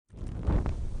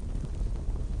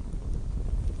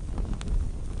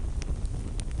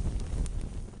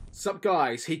Sup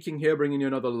guys, King here bringing you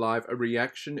another live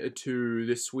reaction to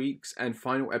this week's and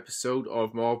final episode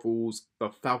of Marvel's The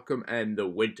Falcon and the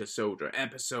Winter Soldier,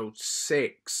 episode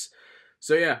 6.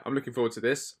 So yeah, I'm looking forward to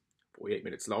this. 48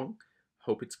 minutes long.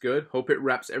 Hope it's good. Hope it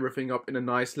wraps everything up in a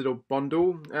nice little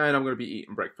bundle. And I'm going to be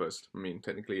eating breakfast. I mean,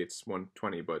 technically it's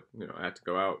 1:20, but you know, I had to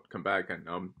go out, come back, and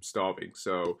I'm starving.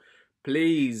 So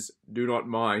please do not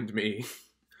mind me.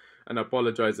 And I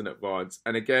apologize in advance.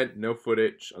 And again, no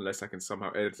footage unless I can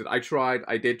somehow edit it.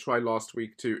 I did try last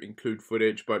week to include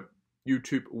footage, but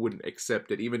YouTube wouldn't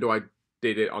accept it. Even though I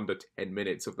did it under 10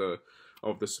 minutes of the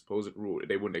supposed rule,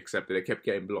 they wouldn't accept it. They kept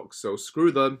getting blocked. So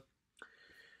screw them.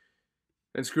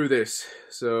 And screw this.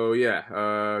 So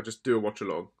yeah, just do a watch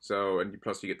along. So, and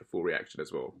plus you get the full reaction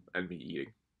as well. And me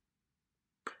eating.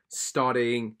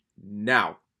 Starting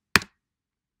now.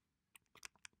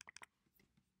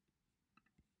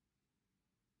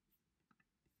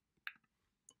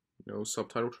 No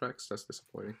subtitle tracks? That's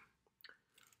disappointing.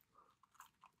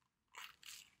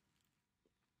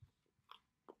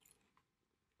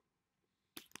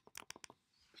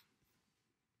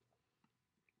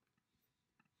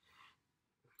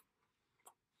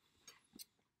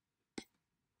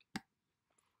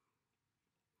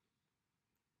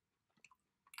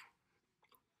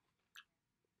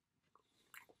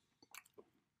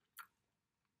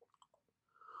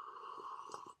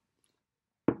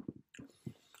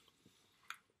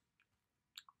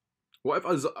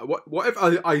 What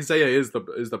if Isaiah is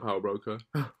the power broker?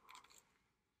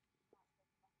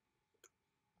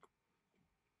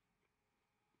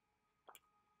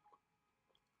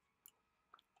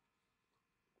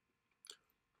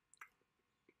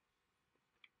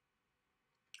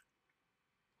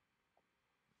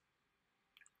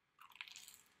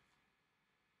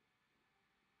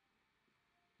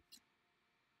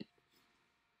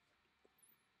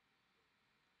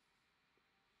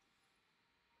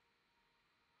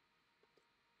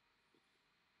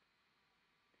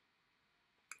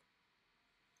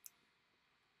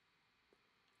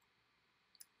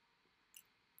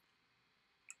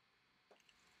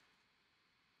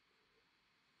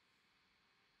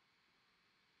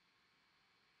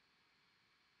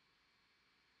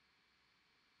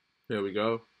 Here we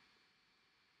go.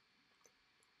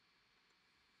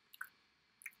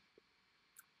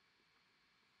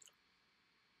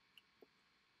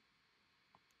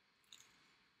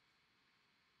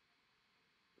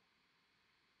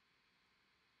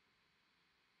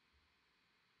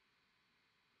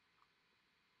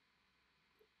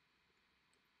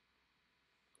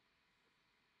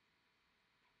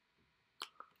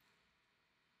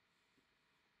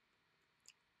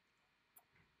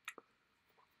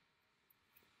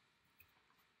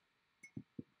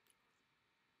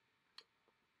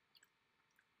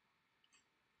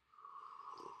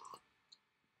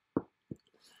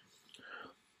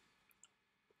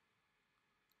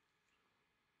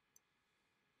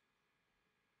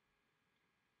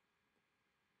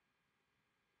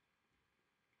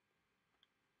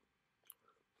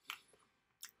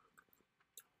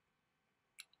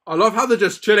 I love how they're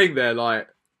just chilling there, like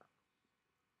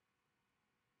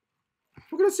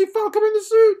we're gonna see Falcon in the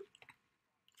suit.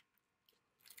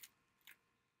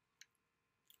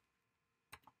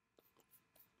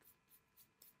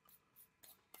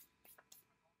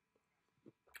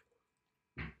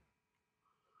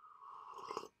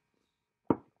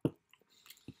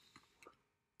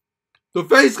 The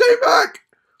face came back.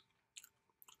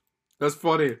 That's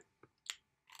funny.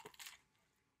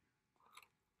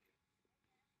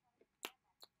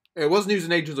 It wasn't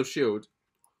using Agents of Shield,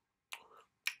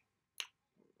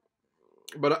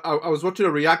 but I was watching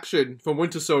a reaction from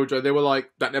Winter Soldier. They were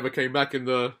like, "That never came back in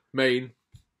the main."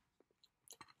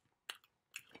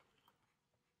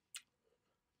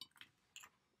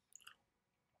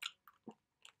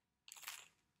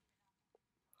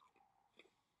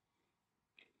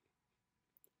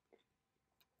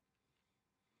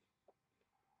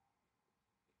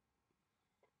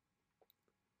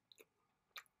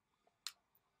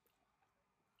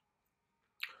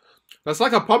 That's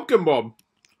like a pumpkin bomb.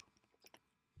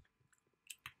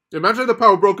 Imagine the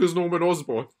power broker's Norman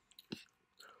Osborn.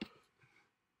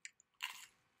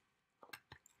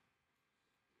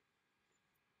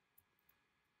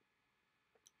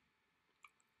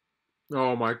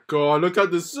 Oh my god, look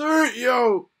at the suit,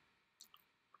 yo!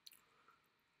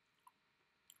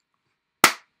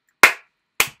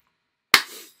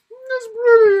 That's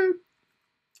brilliant!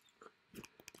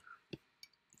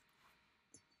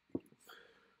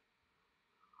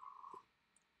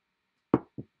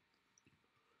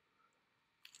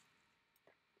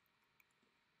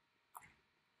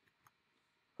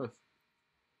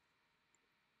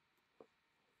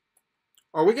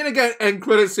 Are we gonna get an end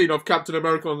credit scene of Captain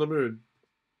America on the moon?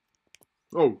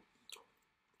 Oh.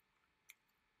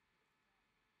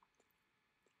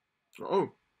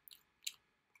 Oh.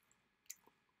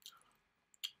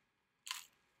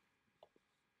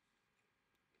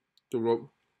 The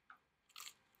rope.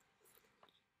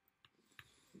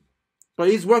 But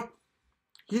he's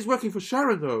working for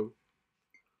Sharon though.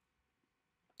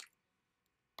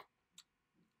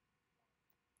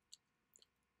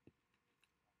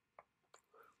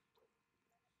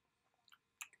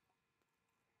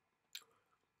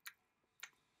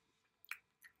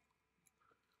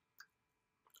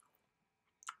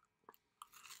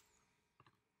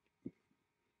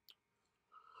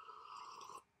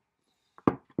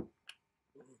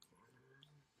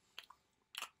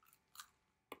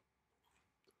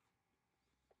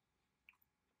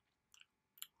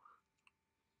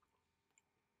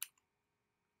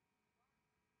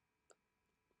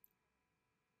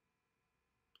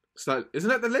 Isn't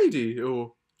that the lady?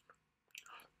 Or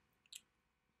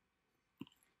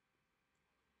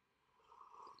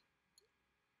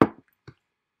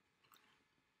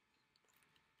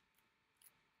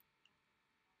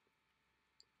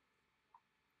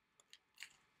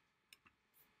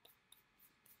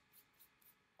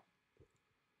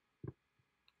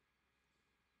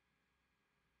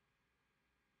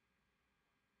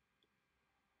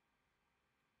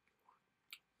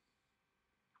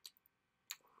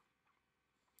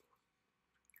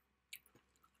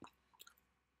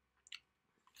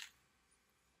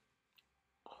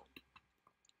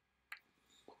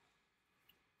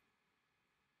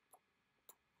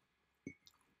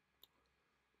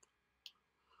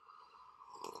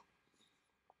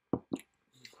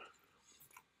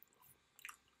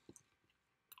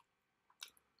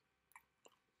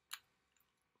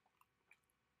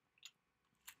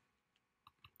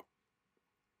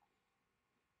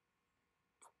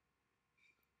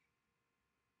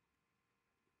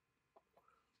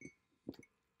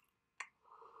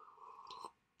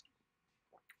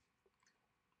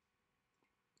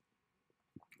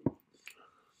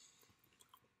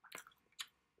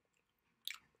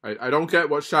I don't get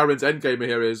what Sharon's endgame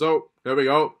here is. Oh, there we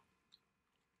go.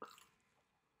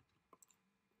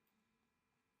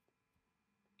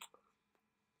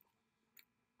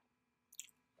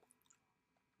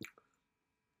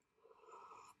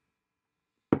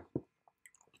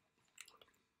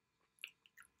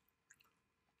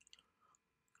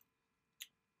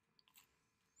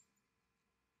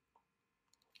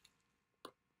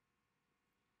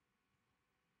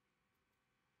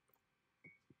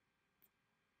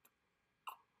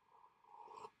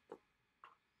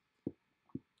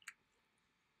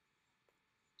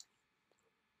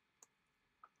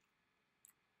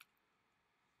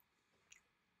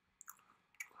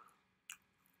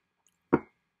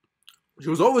 She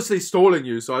was obviously stalling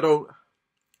you, so I don't.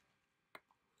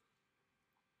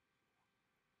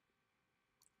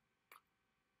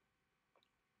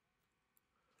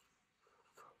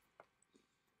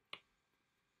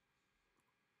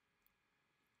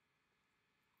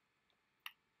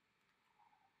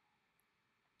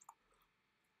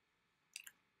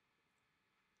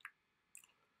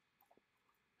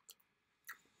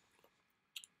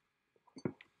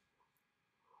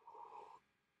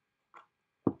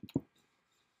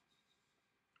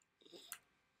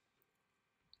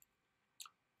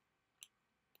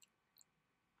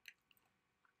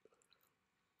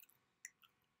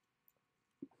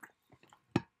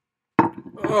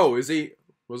 Oh, is he?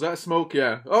 Was that smoke?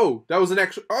 Yeah. Oh, that was an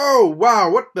extra. Oh, wow!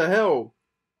 What the hell?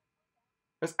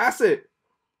 That's acid.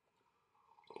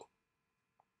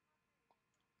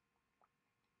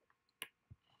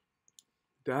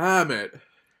 Damn it!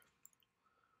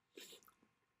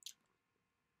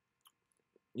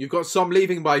 You've got some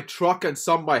leaving by truck and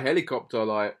some by helicopter.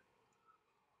 Like,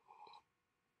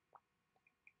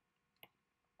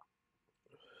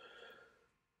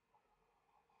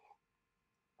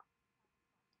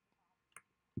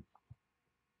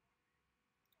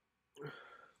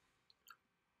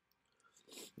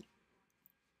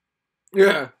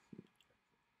 yeah.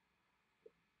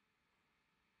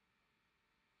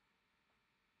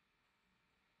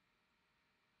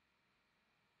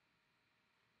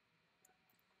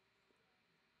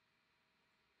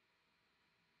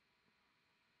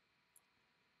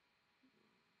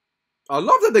 I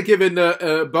love that they're giving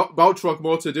the boat truck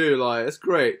more to do. Like, it's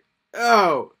great.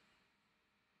 Oh,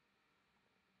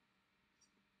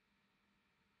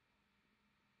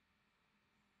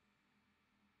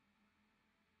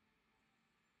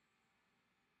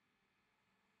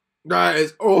 that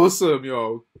is awesome,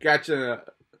 yo. Gotcha.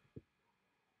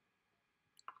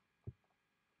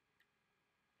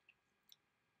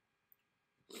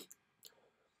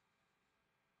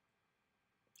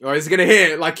 Oh, is he gonna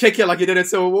hit it? Like kick it like he did in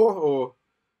Civil War? Or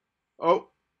oh,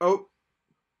 oh.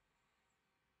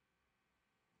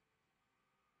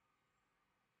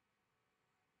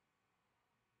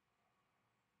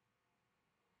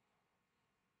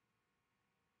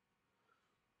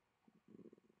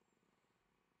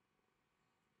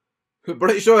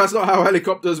 Pretty sure that's not how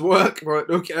helicopters work, but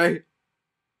okay.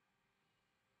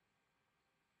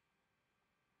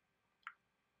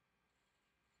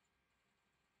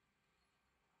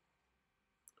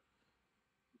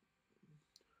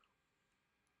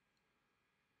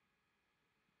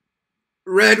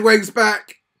 Red Wing's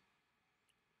back.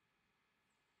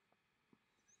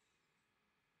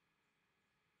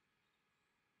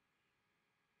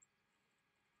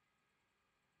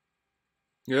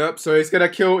 Yep. So he's gonna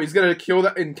kill. He's gonna kill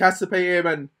that, incapacitate him,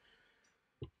 and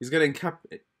he's gonna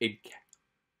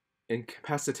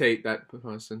incapacitate that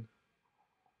person.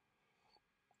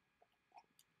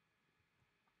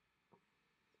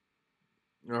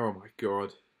 Oh my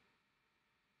god.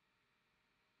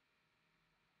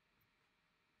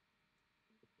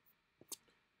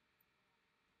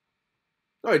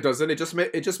 No, it doesn't. It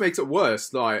just makes it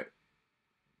worse. Like,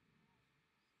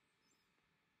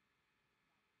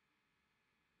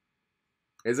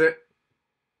 is it?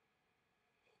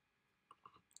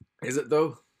 Is it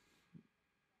though?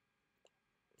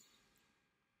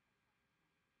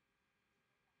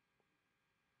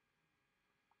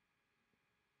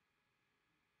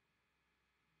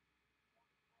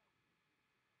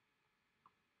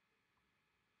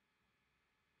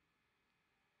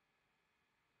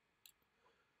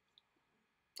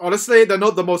 Honestly, they're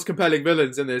not the most compelling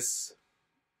villains in the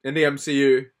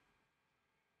MCU.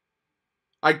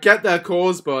 I get their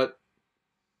cause, but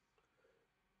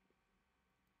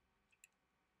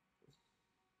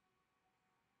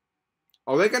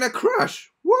are they gonna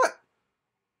crash? What?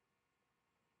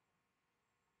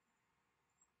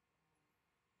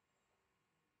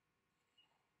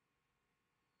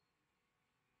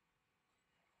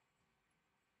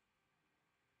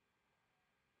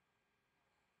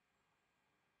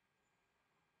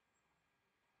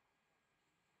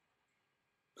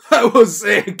 That was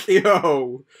sick,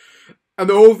 yo. And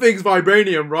the whole thing's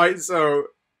vibranium, right? So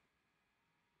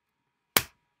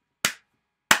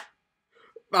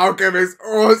Falcon is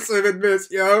awesome in this,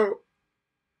 yo.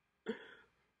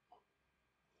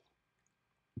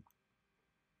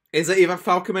 Is it even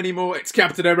Falcon anymore? It's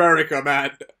Captain America,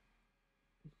 man.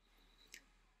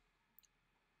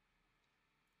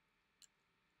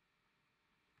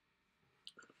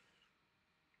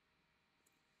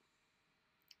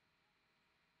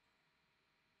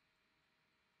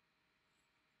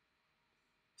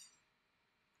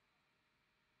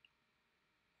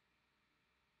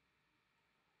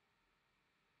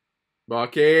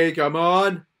 Bucky, come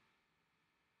on.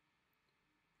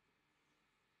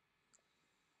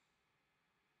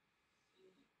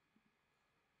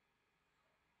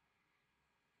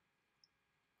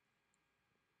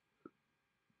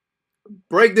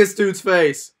 Break this dude's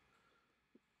face.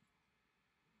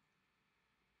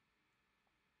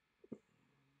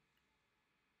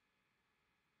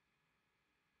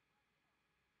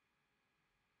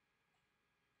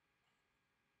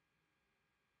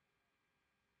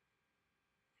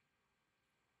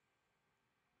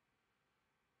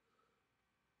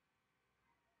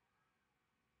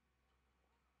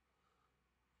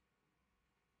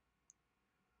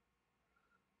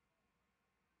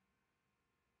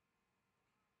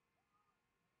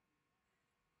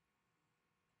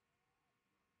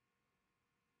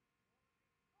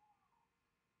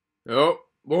 Oh,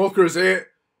 Walker's here.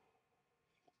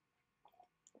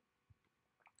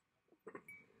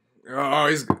 Oh,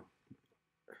 he's...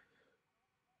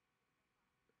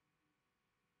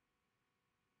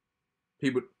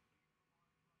 People...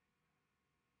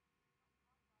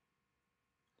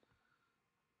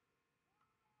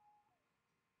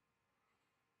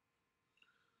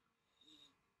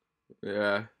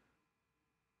 Yeah.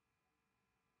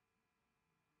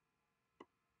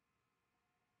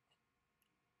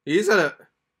 He's at a...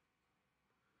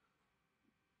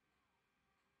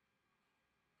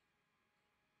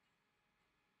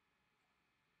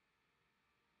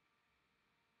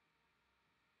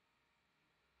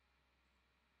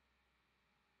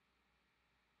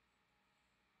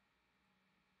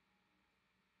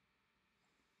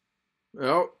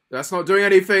 Oh, that's not doing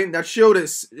anything. That shield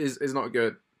is not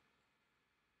good.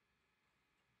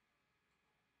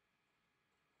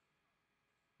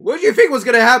 What do you think was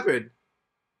going to happen?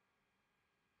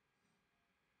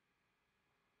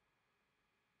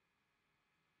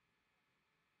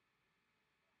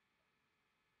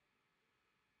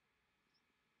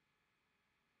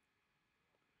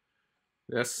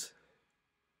 Yes.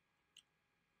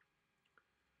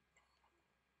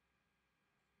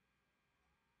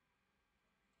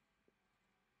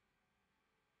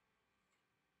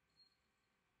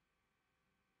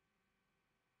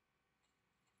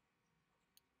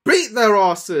 Beat their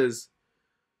asses!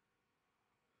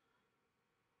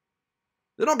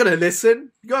 They're not gonna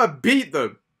listen. You gotta beat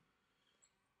them.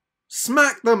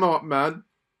 Smack them up, man.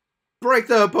 Break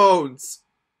their bones.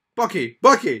 Bucky,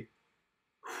 Bucky!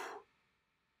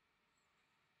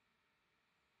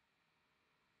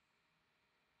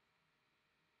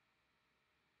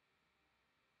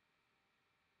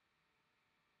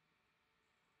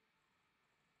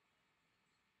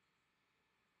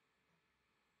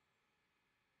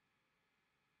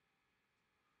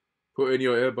 Put in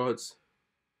your earbuds.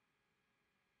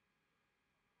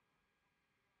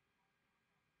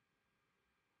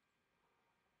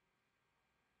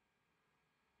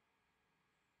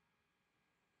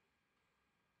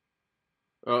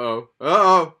 Uh-oh.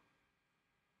 Uh-oh!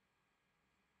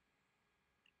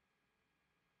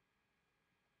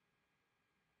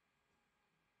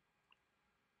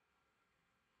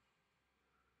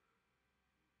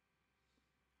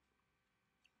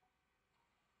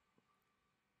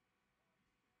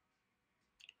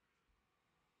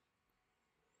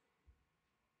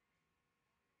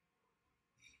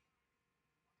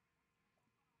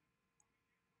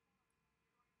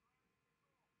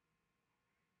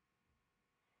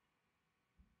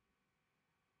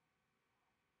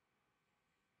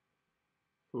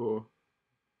 Oh.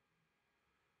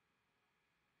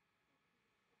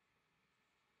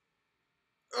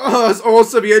 Oh, that's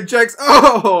awesome. He injects.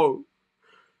 Oh!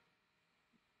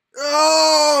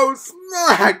 Oh!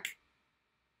 Smack!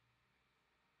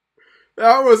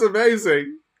 That was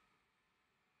amazing.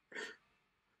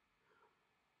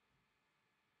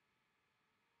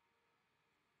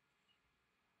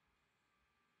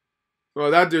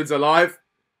 Well, that dude's alive.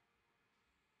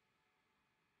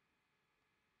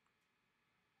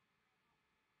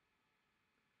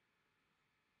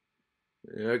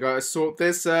 Yeah, I gotta sort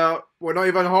this out. We're not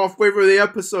even halfway through the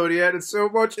episode yet, and so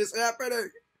much is happening.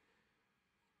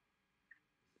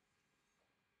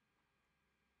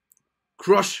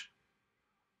 Crush.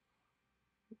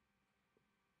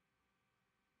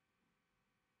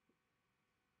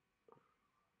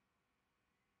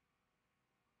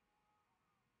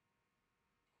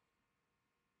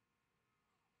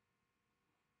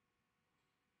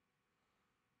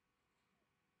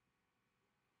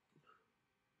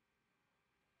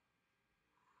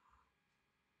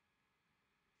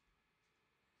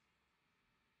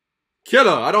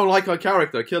 Killer. I don't like her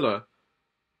character. Killer.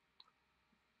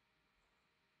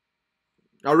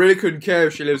 I really couldn't care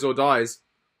if she lives or dies.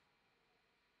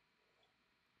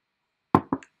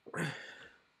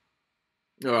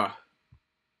 Ugh.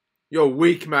 You're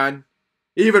weak, man.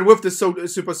 Even with the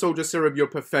super soldier serum, you're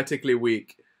pathetically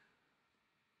weak.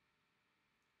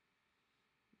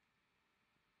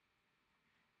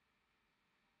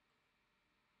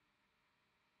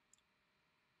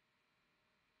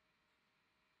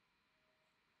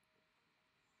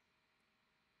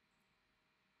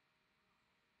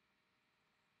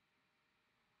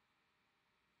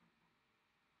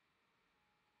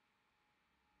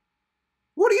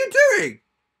 What are you doing?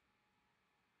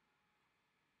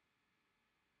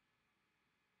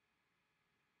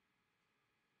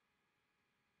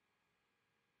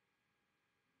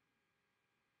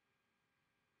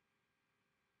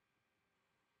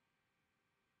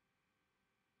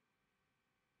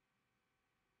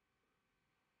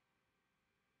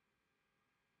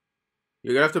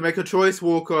 You're gonna have to make a choice,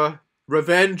 Walker.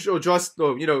 Revenge or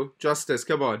justice.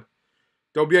 Come on.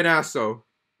 Don't be an asshole.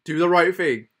 Do the right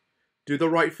thing. Do the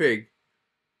right thing.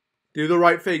 Do the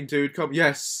right thing, dude. Come.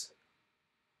 Yes.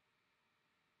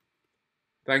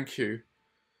 Thank you.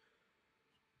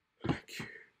 Thank you.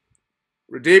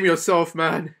 Redeem yourself,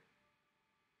 man.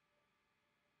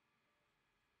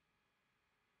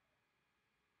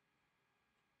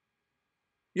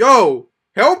 Yo!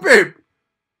 Help him!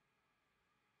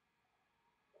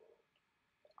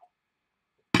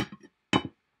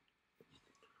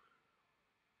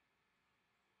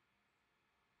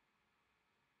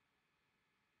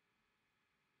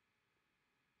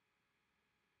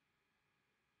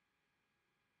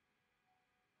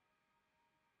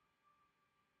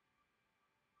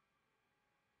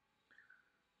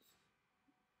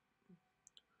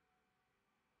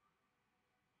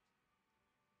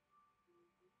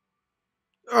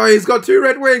 Oh, he's got 2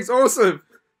 red wings. Awesome.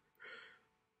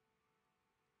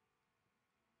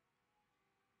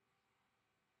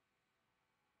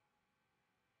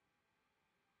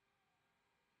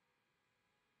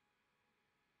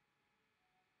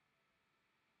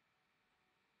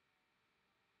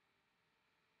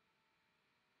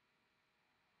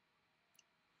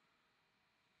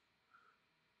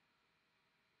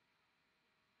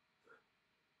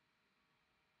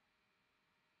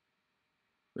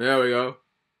 There we go.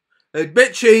 A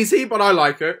bit cheesy, but I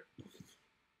like it.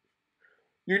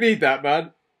 You need that,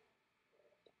 man.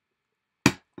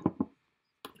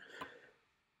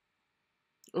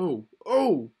 Oh,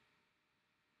 oh.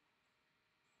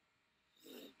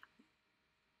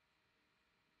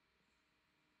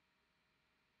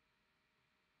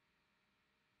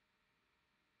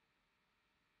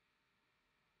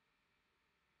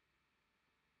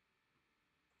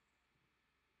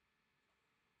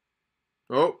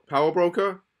 Oh, power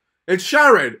broker. It's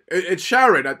Sharon. It's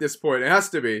Sharon at this point. It has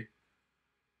to be.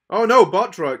 Oh no,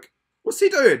 bot truck. What's he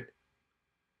doing?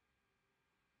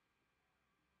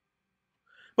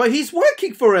 But he's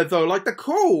working for her though, like the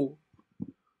call.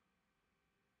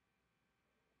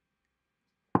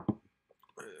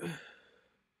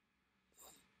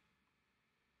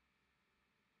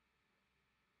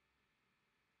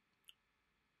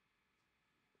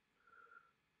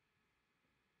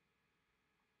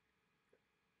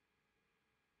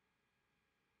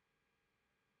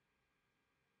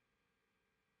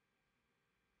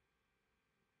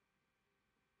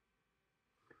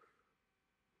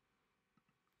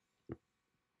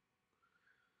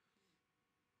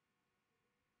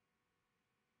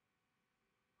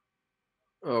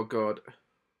 Oh god.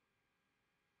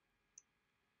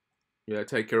 Yeah,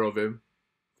 take care of him.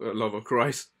 For the love of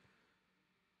Christ.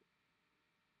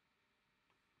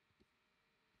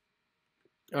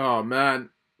 Oh man.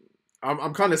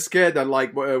 I'm kind of scared that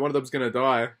like one of them's gonna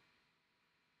die.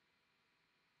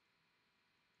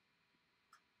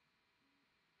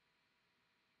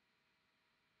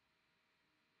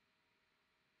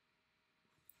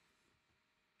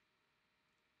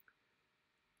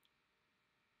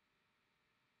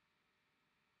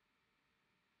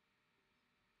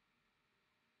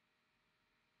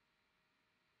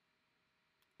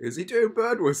 Is he doing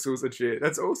bird whistles and shit?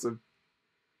 That's awesome.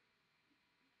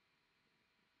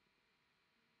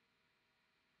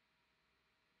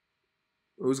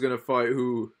 Who's gonna fight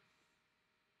who?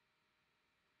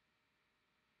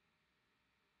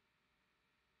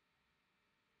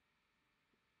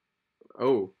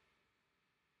 Oh,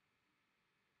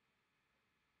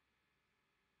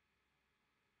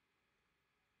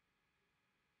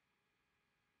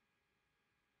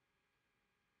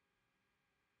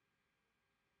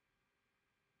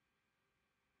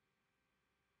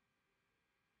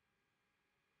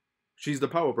 she's the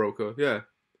power broker. Yeah,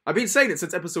 I've been saying it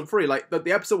since episode 3. Like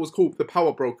the episode was called "The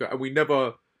Power Broker," and we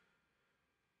never.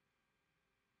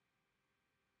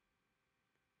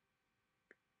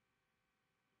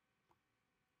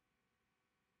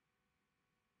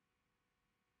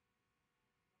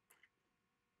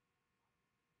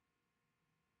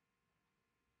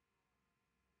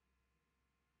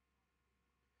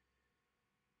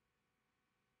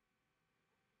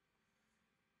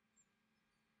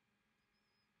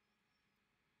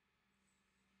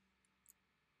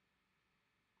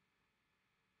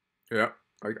 Yeah,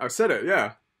 I said it.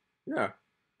 Yeah, yeah,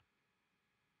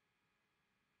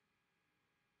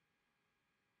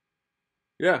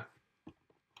 yeah.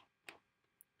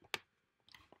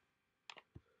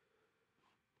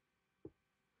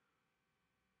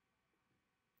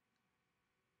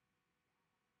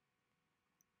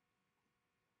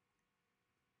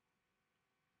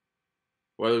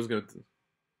 Well, I was gonna.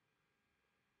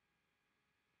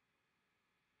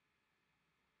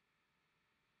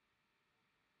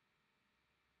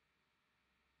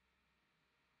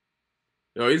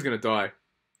 No, he's gonna die.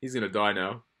 He's gonna die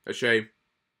now. A shame.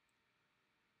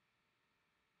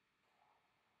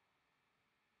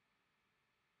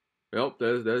 Well,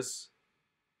 there's.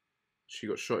 She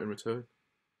got shot in return.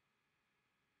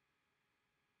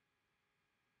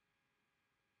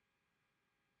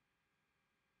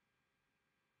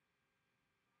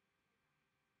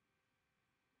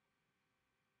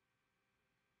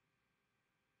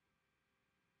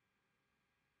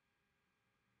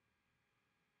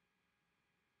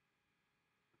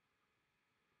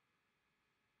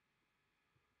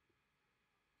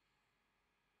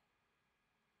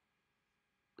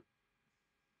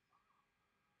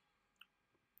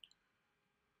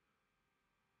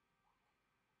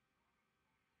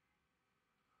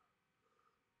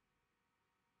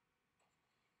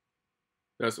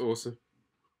 That's awesome.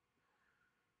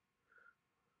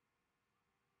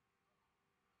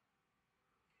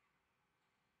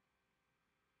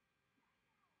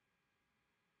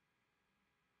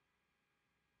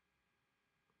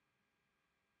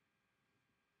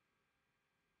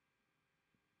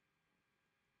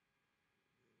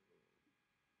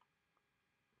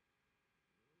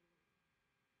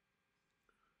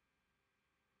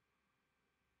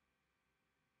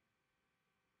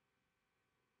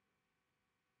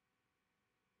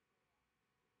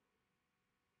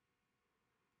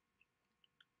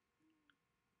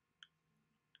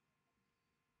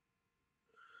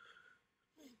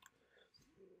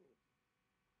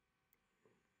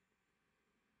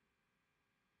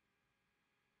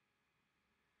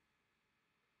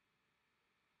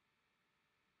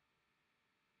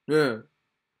 Yeah.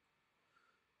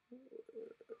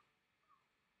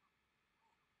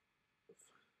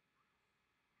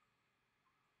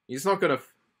 He's not gonna.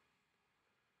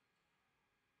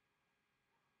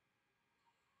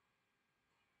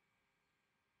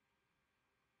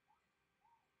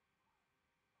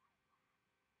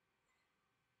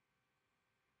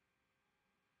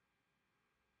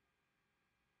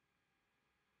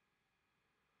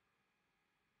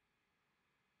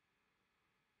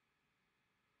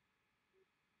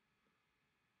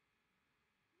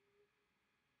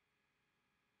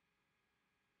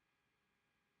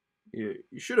 You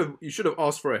should have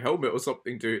asked for a helmet or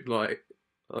something, dude. Like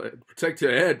protect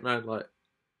your head, man. Like,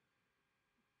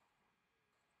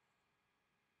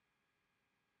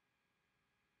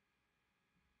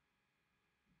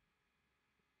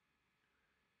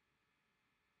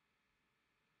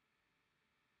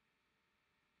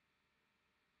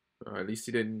 at least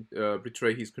he didn't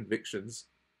betray his convictions.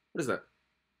 What is that?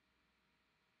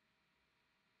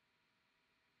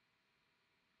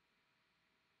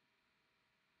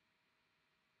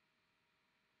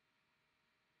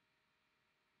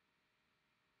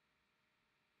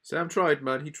 Sam tried,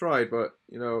 man. He tried, but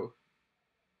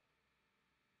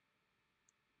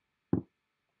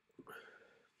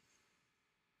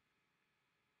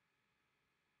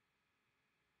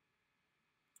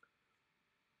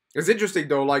it's interesting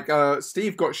though. Like,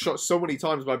 Steve got shot so many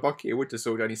times by Bucky and Winter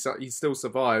Soldier, and he still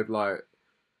survived. Like,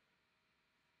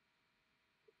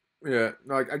 yeah,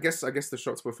 like I guess the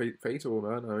shots were fatal,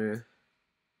 man. I mean,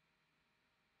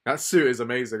 that suit is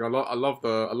amazing. I love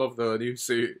the new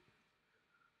suit.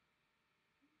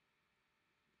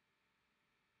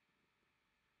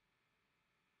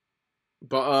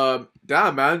 But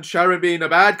damn, man, Sharon being a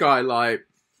bad guy, like,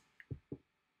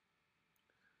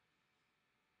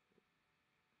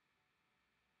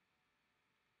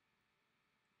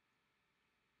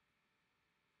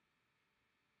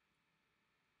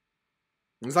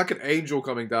 it's like an angel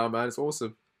coming down, man. It's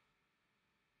awesome.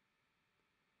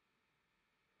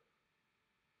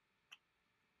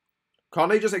 Can't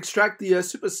they just extract the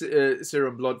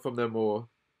serum blood from them, or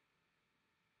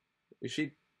is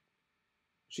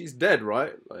she's dead,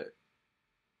 right? Like,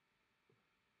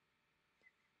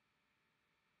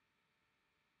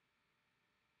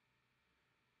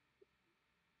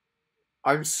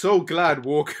 I'm so glad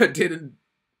Walker didn't.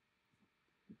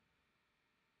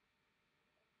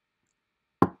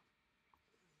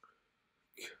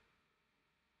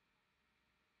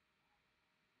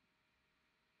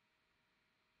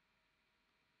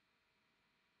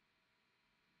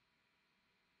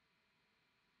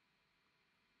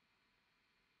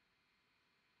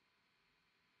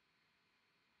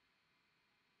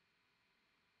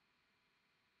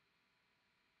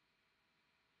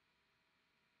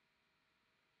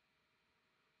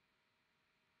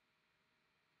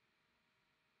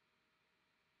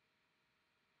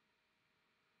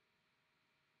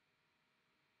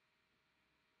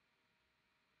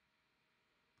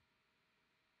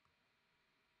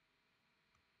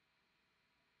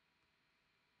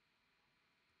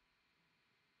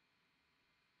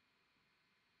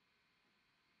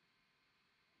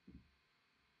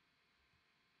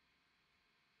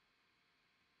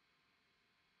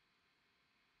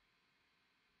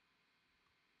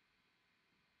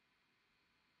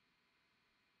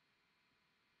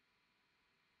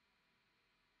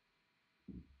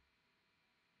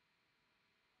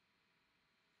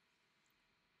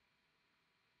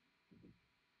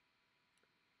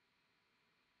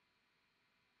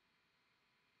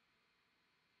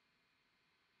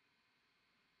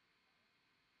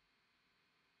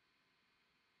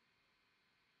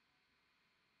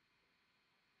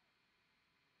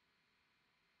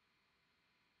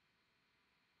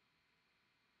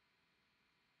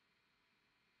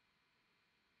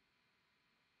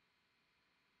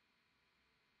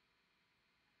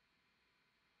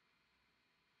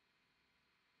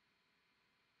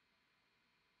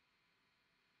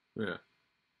 Yeah,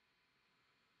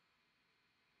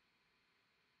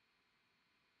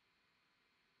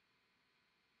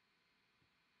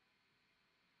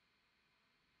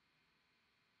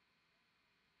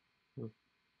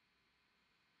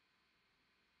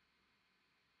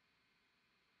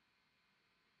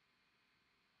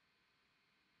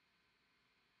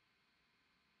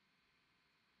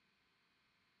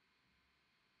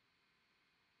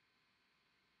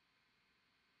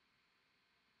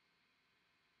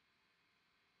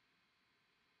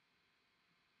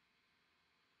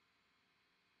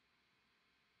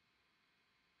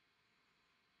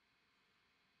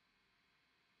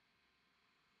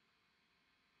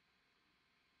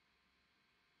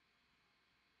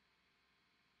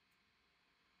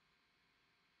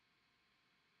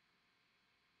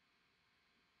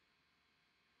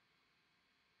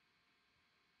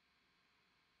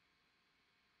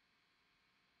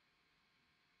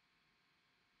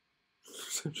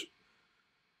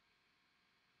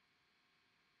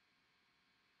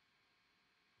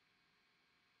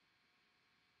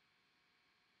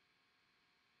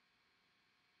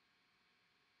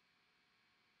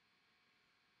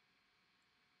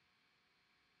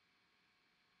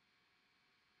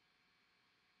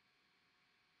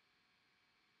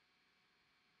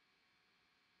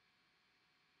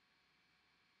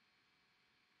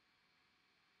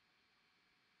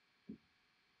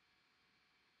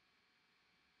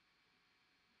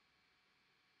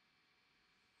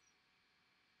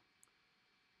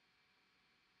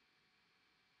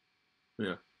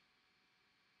 Yeah.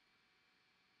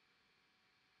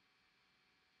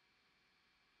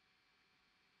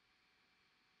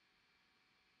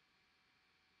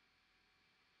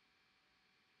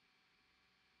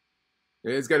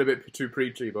 Yeah, it's getting a bit too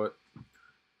preachy, but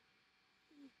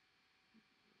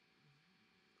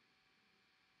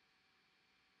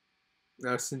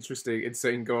that's interesting.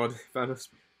 Insane God, Thanos.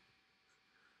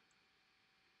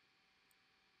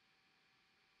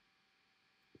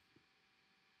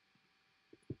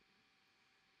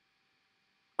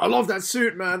 I love that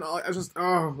suit, man. I just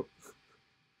oh.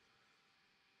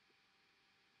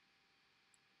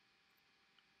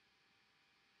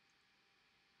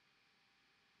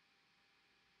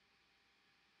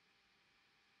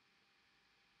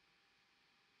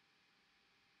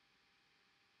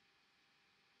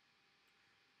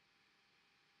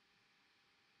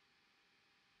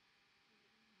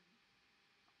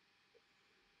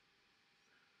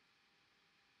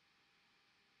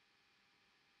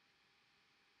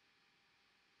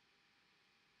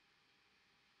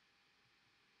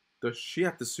 Does she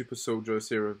have the super soldier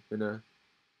serum in her?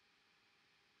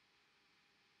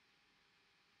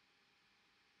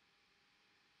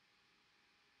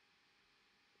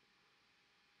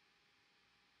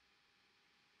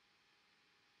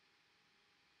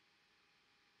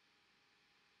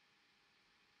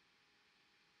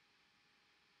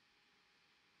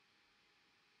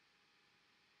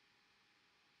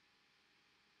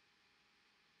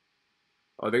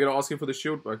 Are they gonna ask him for the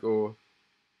shield back or?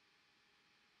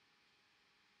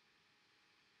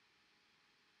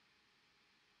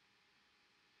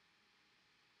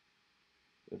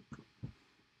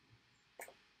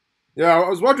 Yeah, I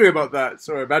was wondering about that.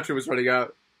 Sorry, battery was running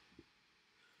out.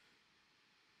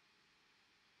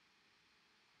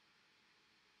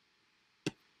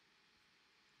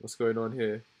 What's going on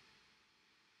here?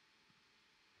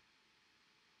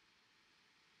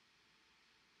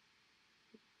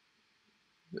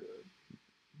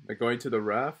 They're going to the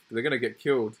raft. They're gonna get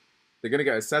killed. They're gonna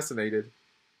get assassinated.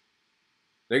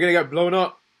 They're gonna get blown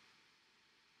up.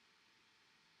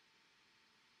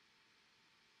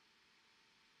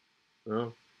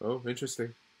 Oh, oh,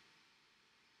 interesting.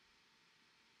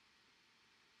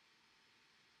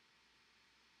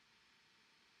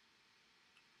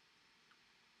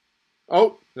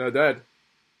 Oh, they're dead.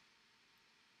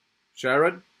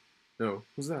 Sharon? No,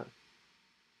 who's that?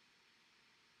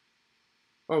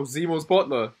 Oh, Zemo's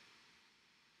butler.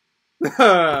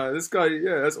 This guy,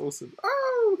 yeah, that's awesome.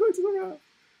 Oh, we're going to the raft.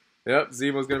 Yep,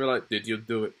 Zemo's gonna be like, "Did you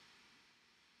do it?"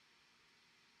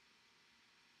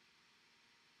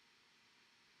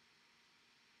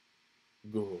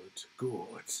 Good,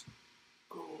 good,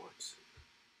 good.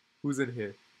 Who's in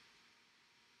here?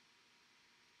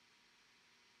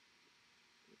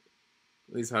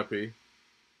 He's happy.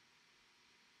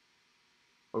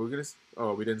 Oh, we're gonna.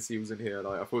 Oh, we didn't see who's in here.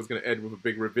 Like, I thought it was gonna end with a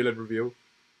big villain reveal.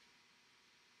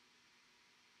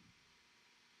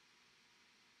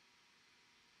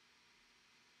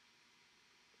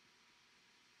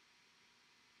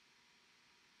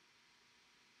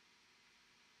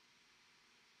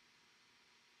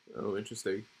 Oh,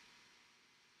 interesting.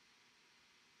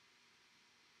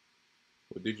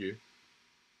 What did you?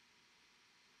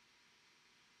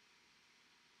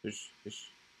 Ish,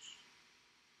 ish.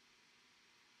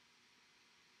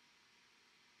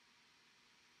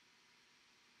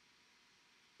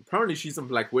 Apparently, she's in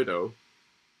Black Widow.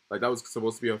 Like that was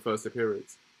supposed to be her first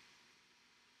appearance.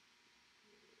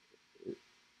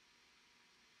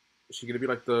 Is she gonna be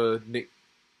like the Nick?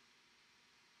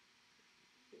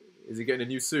 Is he getting a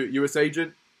new suit? U.S.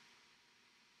 agent.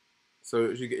 So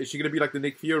is she gonna be like the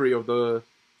Nick Fury of the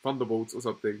Thunderbolts or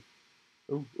something?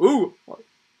 Ooh, ooh!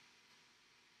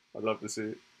 I love the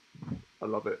suit. I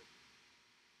love it.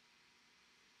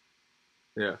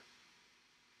 Yeah,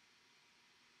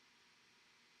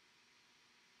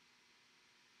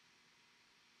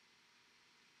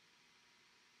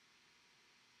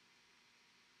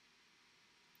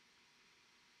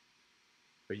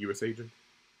 a U.S. agent.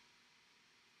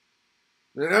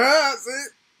 Yeah, that's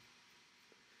it.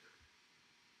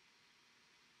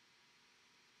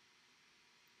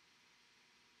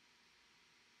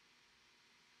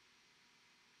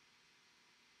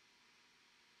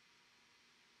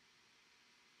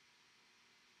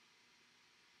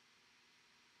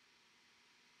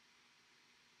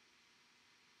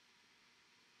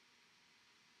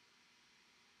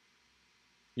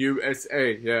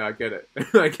 USA. Yeah, I get it.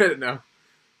 I get it now.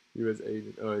 US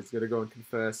agent. Oh, he's gonna go and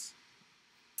confess.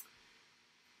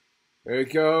 There we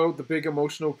go. The big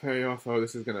emotional payoff. Oh,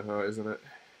 this is gonna hurt, isn't it?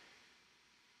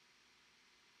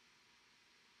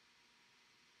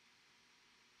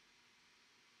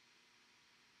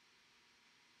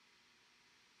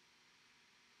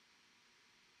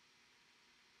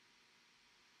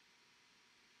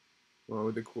 Why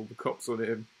would they call the cops on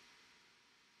him?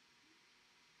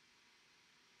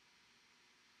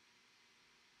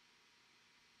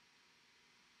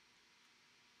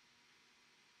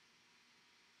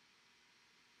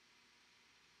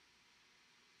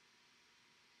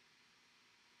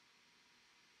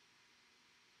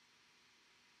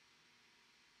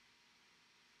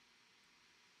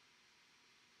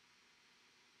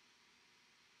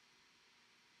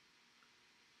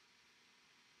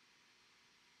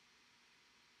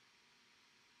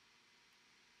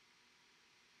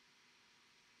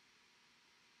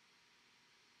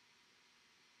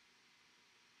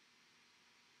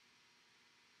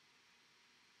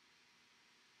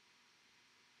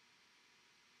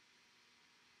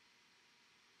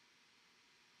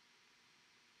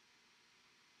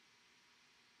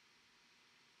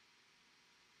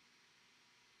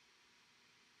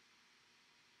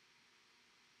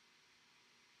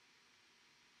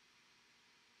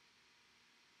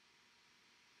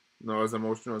 Not as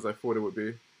emotional as I thought it would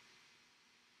be.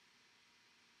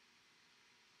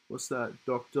 What's that,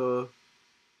 Doctor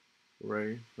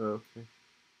Ray? Oh, okay.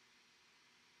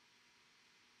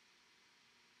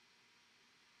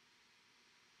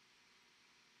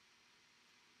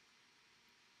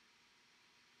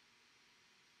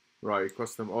 Right,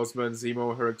 crossed them. Osman,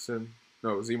 Zemo, Herrickson.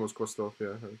 No, Zemo's crossed off.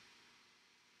 Yeah.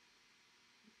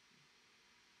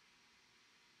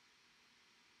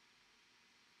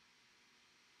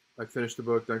 I finished the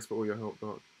book. Thanks for all your help,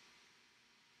 Doc.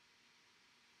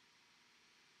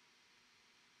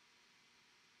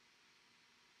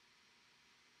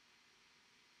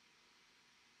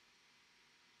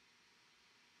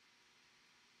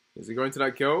 Is he going to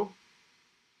that kill?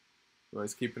 No,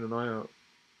 he's keeping an eye out.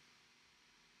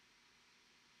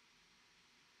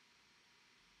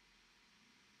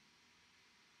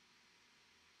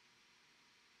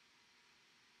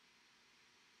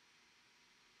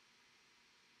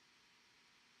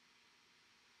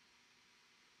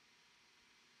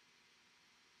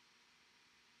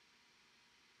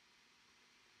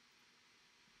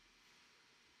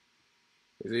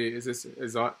 Is he? Is this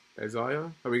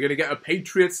Isaiah? Are we gonna get a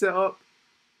Patriot set up?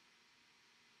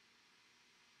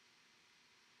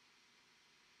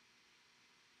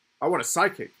 I want a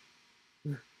psychic.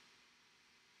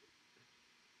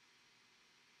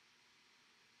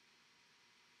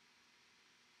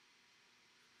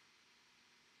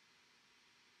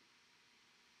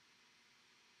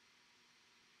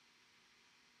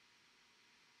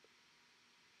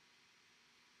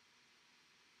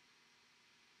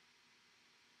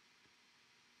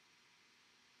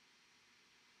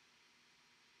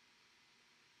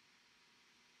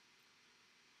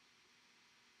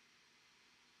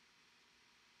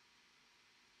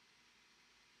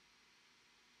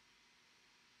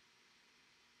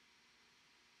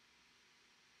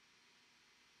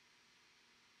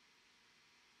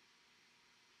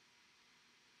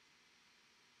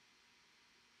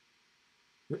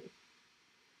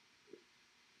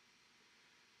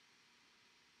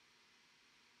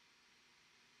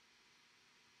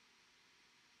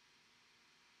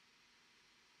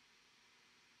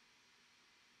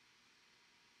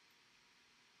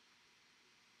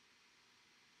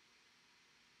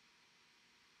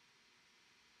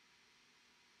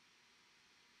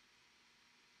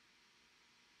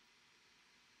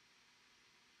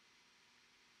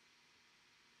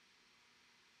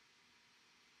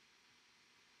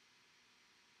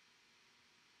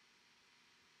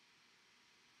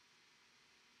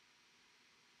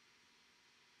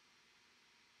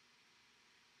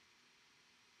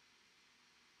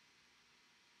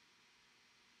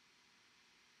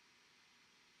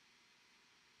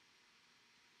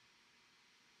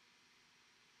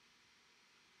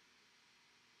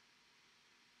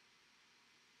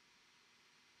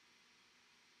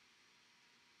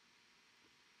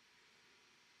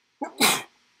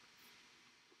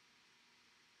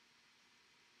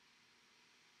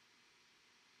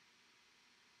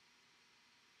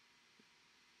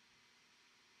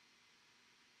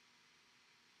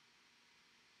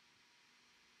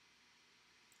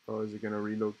 Oh, is he gonna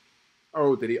reload?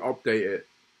 Oh, did he update it?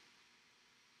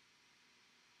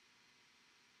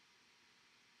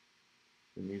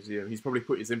 The museum. He's probably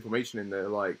put his information in there,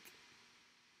 like.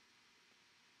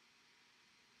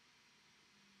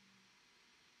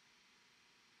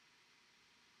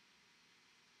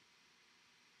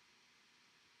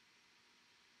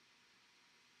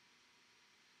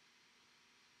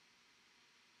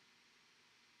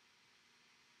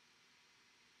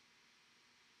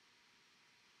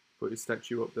 Put his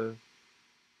statue up there.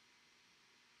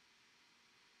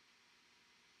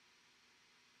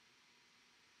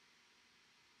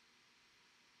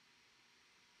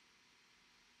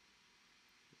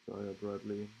 Sorry,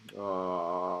 Bradley.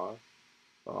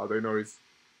 They know he's...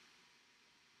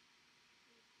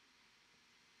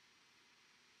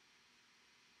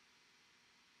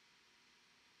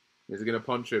 Is he gonna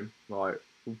punch him? Like,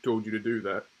 who told you to do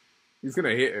that? He's gonna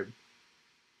hit him.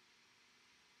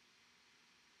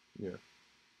 Yeah.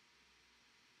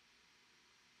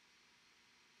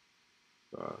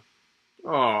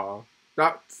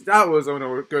 That was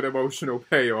a good emotional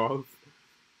payoff.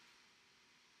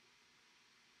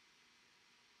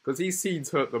 Because his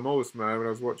scenes hurt the most, man, when I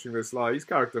was watching this live. His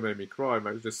character made me cry,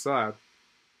 man. It's just sad.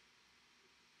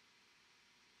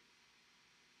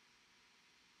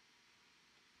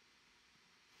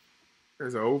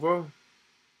 Is it over?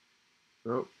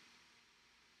 Nope.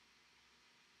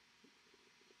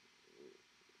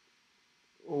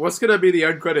 What's gonna be the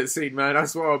end credit scene, man?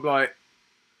 That's what I'm like.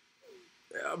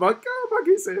 I'm like, oh, I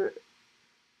can see it.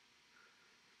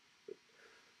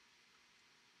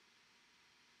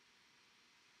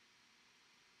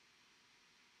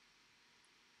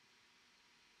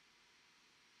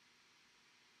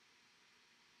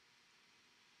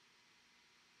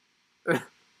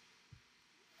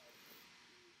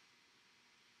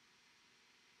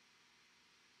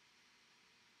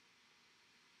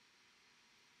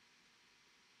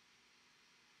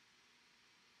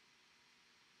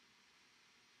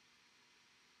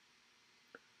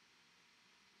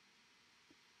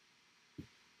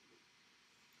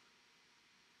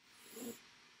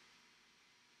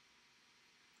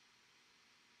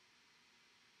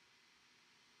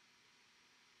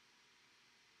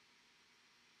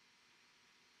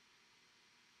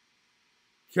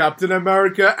 Captain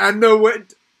America and the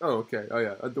Winter... Oh, okay. Oh,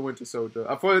 yeah. And the Winter Soldier.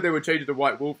 I thought they would change it to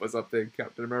White Wolf or something.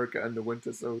 Captain America and the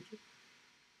Winter Soldier.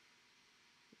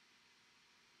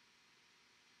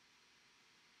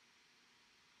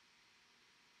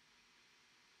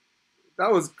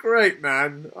 That was great,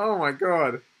 man. Oh, my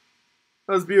God.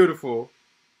 That was beautiful.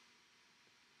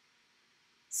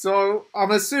 So,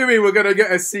 I'm assuming we're going to get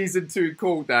a Season 2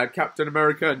 called that, Captain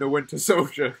America and the Winter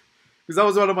Soldier. Because that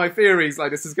was one of my theories, like,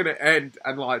 this is going to end,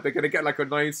 and, like, they're going to get, like, a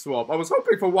name swap. I was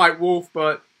hoping for White Wolf,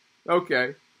 but,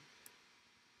 okay.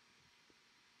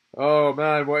 Oh,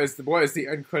 man, what is the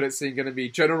end credit scene going to be?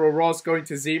 General Ross going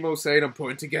to Zemo saying, I'm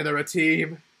putting together a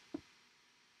team.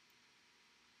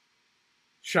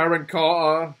 Sharon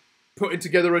Carter putting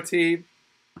together a team.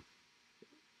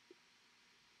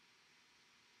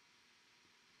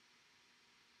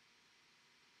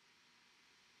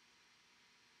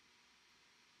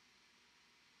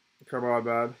 Come on,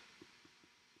 man.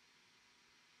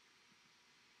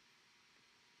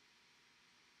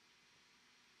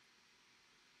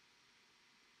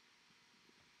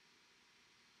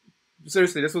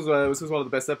 Seriously, this was one of the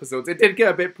best episodes. It did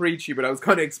get a bit preachy, but I was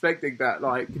kind of expecting that,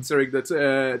 like, considering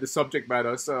the subject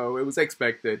matter, so it was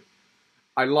expected.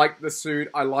 I like the suit.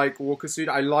 I like Walker's suit.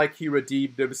 I like he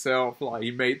redeemed himself. Like,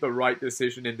 he made the right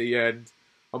decision in the end.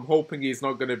 I'm hoping he's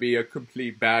not going to be a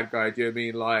complete bad guy, do you know what I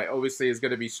mean? Like, obviously there's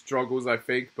going to be struggles, I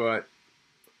think, but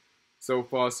so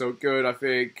far so good, I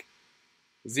think.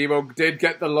 Zemo did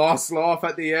get the last laugh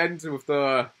at the end with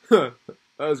the... that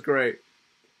was great.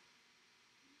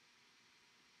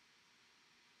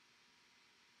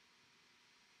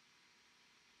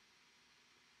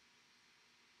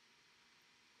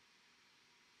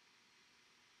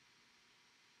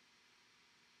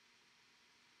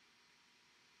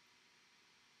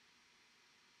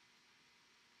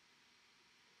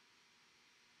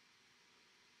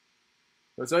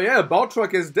 So yeah,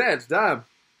 Baltruck is dead. Damn,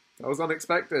 that was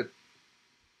unexpected.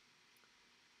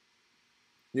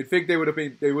 You'd think they would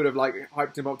have like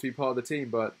hyped him up to be part of the team,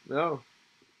 but no.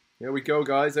 Here we go,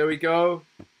 guys. There we go.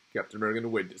 Captain America and the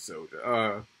Winter Soldier.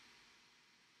 Oh,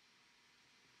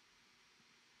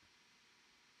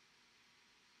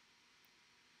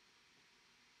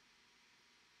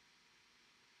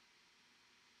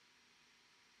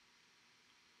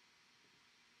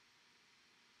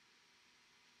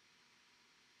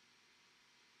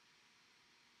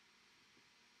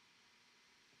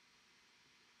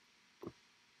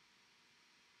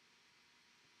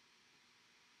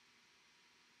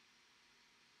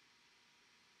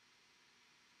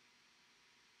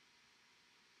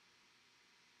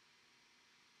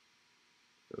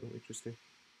 interesting.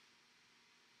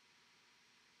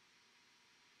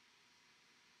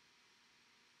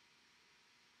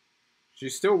 She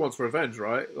still wants revenge,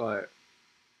 right? Like,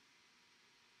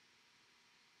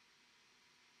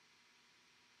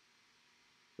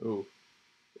 ooh,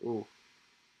 ooh.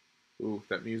 Ooh,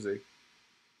 that music.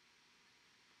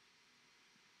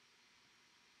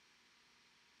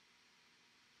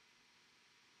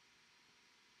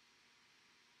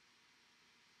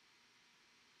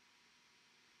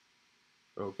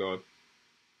 Oh god.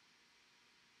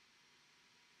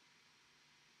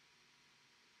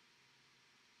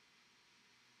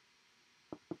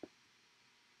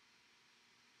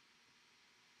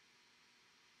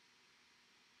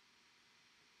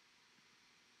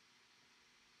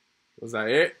 Was that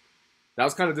it? That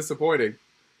was kind of disappointing.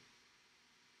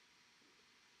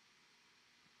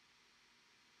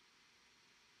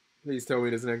 Please tell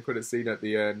me there's an end credit scene at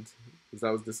the end, because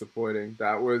that was disappointing.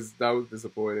 That was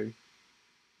disappointing.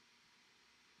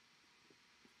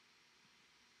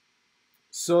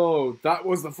 So that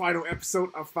was the final episode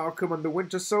of Falcon and the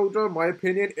Winter Soldier. In my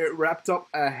opinion, it wrapped up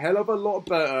a hell of a lot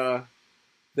better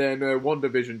than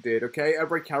WandaVision did. Okay,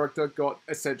 every character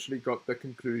essentially got the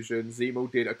conclusion.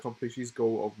 Zemo did accomplish his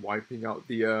goal of wiping out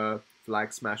the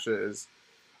Flag Smashers.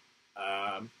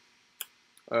 Um,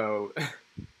 oh,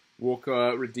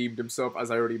 Walker redeemed himself, as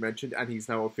I already mentioned, and he's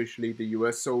now officially the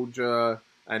US soldier.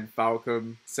 And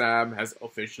Falcon, Sam, has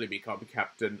officially become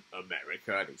Captain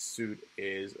America, and his suit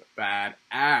is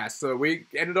badass. So we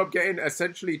ended up getting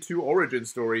essentially two origin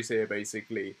stories here,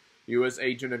 basically. US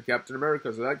Agent and Captain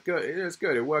America, so that's good. It's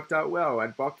good. It worked out well.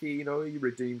 And Bucky, you know, he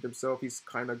redeemed himself. He's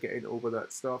kind of getting over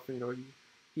that stuff. You know,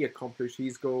 he accomplished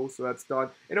his goal, so that's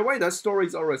done. In a way, their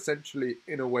stories are essentially,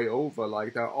 in a way, over.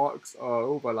 Like, their arcs are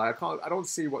over. Like, I don't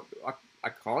see what... I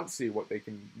can't see what they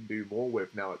can do more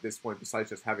with now at this point, besides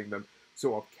just having them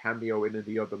sort of cameo in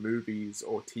the other movies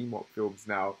or team-up films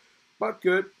now. But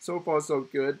good. So far, so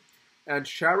good. And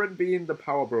Sharon being the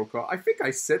power broker. I think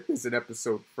I said this in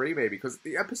episode 3, maybe, because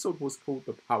the episode was called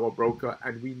The Power Broker,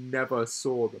 and we never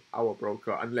saw the power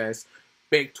broker unless,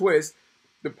 big twist,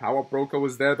 the power broker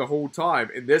was there the whole time.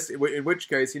 In which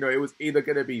case, you know, it was either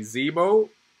going to be Zemo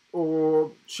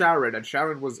or Sharon, and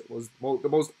Sharon was the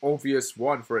most obvious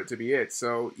one for it to be it.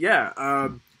 So yeah,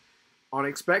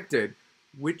 unexpected,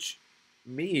 which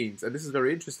means, and this is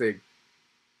very interesting,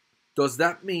 does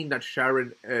that mean that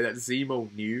that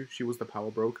Zemo knew she was the power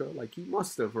broker? Like, he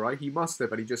must have, right? He must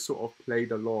have, and he just sort of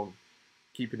played along,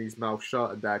 keeping his mouth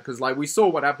shut and that. Because, like, we saw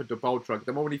what happened to Beltran.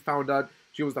 The moment he found out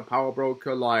she was the power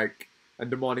broker, like, and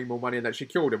demanding more money, and that she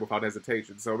killed him without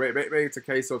hesitation. So maybe it's a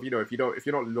case of, you know, if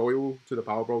you're not loyal to the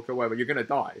power broker, whatever, you're gonna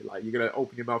die. Like, you're gonna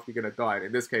open your mouth, you're gonna die. And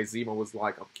in this case, Zemo was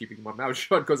like, I'm keeping my mouth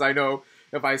shut because I know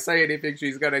if I say anything,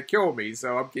 she's gonna kill me.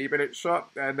 So I'm keeping it shut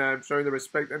and showing the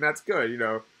respect, and that's good, you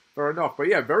know. Fair enough. But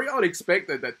yeah, very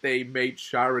unexpected that they made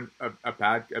Sharon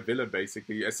a villain,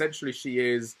 basically. Essentially, she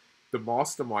is the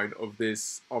mastermind of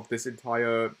this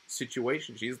entire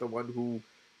situation. She's the one who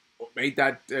made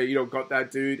that, got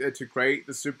that dude to create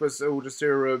the super soldier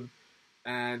serum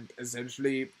and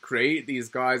essentially create these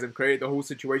guys and create the whole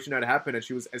situation that happened. And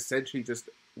she was essentially just,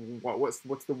 what's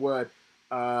the word?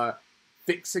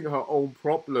 Fixing her own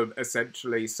problem,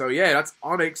 essentially. So yeah, that's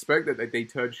unexpected that they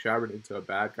turned Sharon into a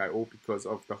bad guy, all because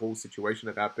of the whole situation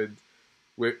that happened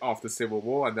after Civil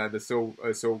War and then the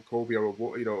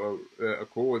Sokovia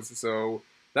Accords. So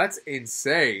that's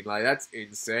insane. Like, that's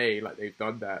insane. Like, they've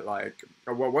done that. Like,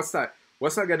 what's that?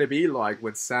 What's that gonna be like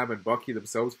when Sam and Bucky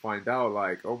themselves find out?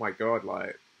 Like, oh my god!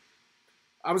 Like,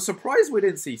 I'm surprised we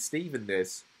didn't see Steve in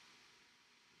this.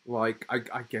 Like,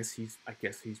 I guess he's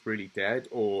really dead,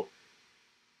 or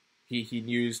he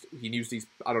used these,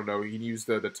 I don't know, he used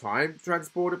the time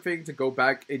transporter thing to go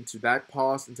back into that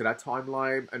past, into that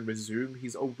timeline, and resume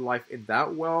his old life in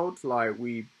that world. Like,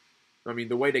 I mean,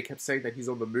 the way they kept saying that he's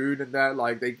on the moon and that,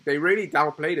 like, they really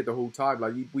downplayed it the whole time.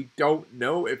 Like, we don't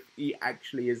know if he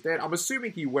actually is dead. I'm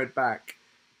assuming he went back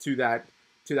to that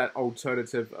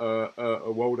alternative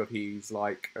world of his,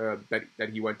 like, that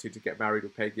he went to get married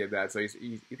with Peggy and that. So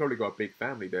he's probably got a big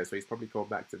family there, so he's probably gone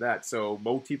back to that. So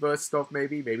multiverse stuff,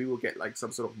 maybe we'll get like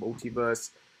some sort of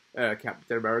multiverse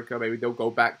Captain America. Maybe they'll go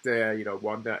back there, you know,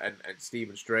 Wanda and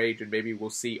Stephen Strange, and maybe we'll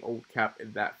see old Cap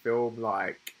in that film,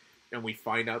 like, and we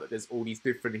find out that there's all these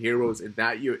different heroes in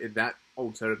that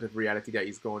alternative reality that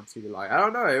he's gone to. Like, I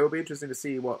don't know, it'll be interesting to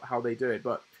see how they do it,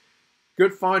 but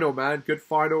good final, man. Good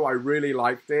final. I really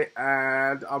liked it.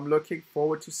 And I'm looking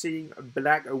forward to seeing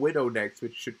Black Widow next,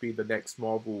 which should be the next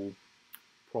Marvel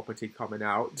property coming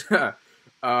out.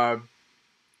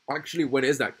 Actually, when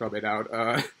is that coming out?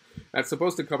 That's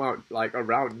supposed to come out, like,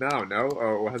 around now, no?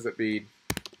 Or has it been?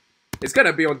 It's going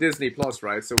to be on Disney Plus,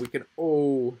 right? So we can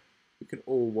all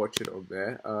watch it on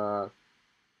there.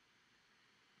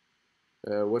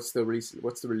 What's the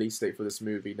release date for this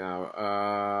movie now?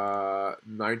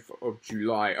 9th of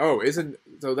July. Oh, isn't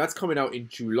so that's coming out in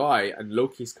July, and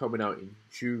Loki's coming out in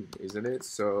June, isn't it?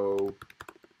 So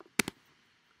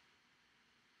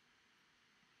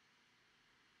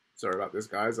sorry about this,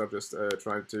 guys. I'm just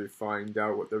trying to find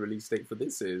out what the release date for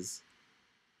this is.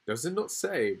 Does it not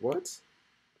say? What?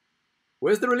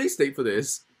 Where's the release date for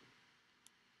this?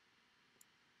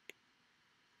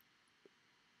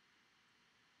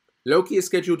 Loki is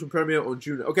scheduled to premiere on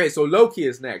June. Okay, so Loki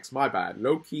is next. My bad.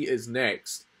 Loki is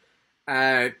next.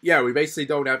 And yeah, we basically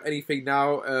don't have anything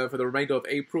now for the remainder of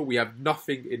April. We have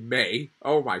nothing in May.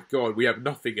 Oh my god, we have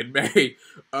nothing in May.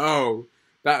 Oh,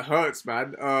 that hurts,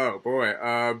 man. Oh boy.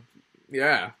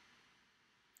 Yeah.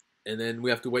 And then we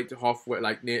have to wait to halfway,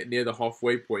 like near the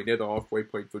halfway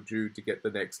point for June to get the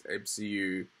next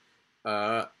MCU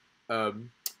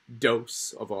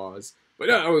dose of ours. But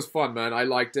yeah, it was fun, man. I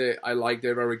liked it.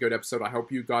 Very good episode. I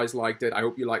hope you guys liked it. I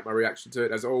hope you liked my reaction to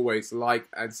it. As always, like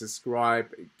and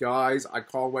subscribe. Guys, I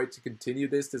can't wait to continue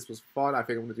this. This was fun. I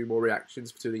think I'm going to do more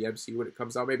reactions to the MCU when it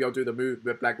comes out. Maybe I'll do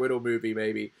the Black Widow movie,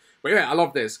 maybe. But yeah, I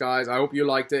love this, guys. I hope you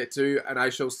liked it too. And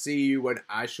I shall see you when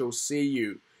I shall see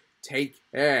you. Take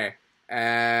care.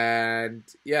 And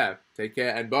yeah, take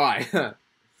care and bye.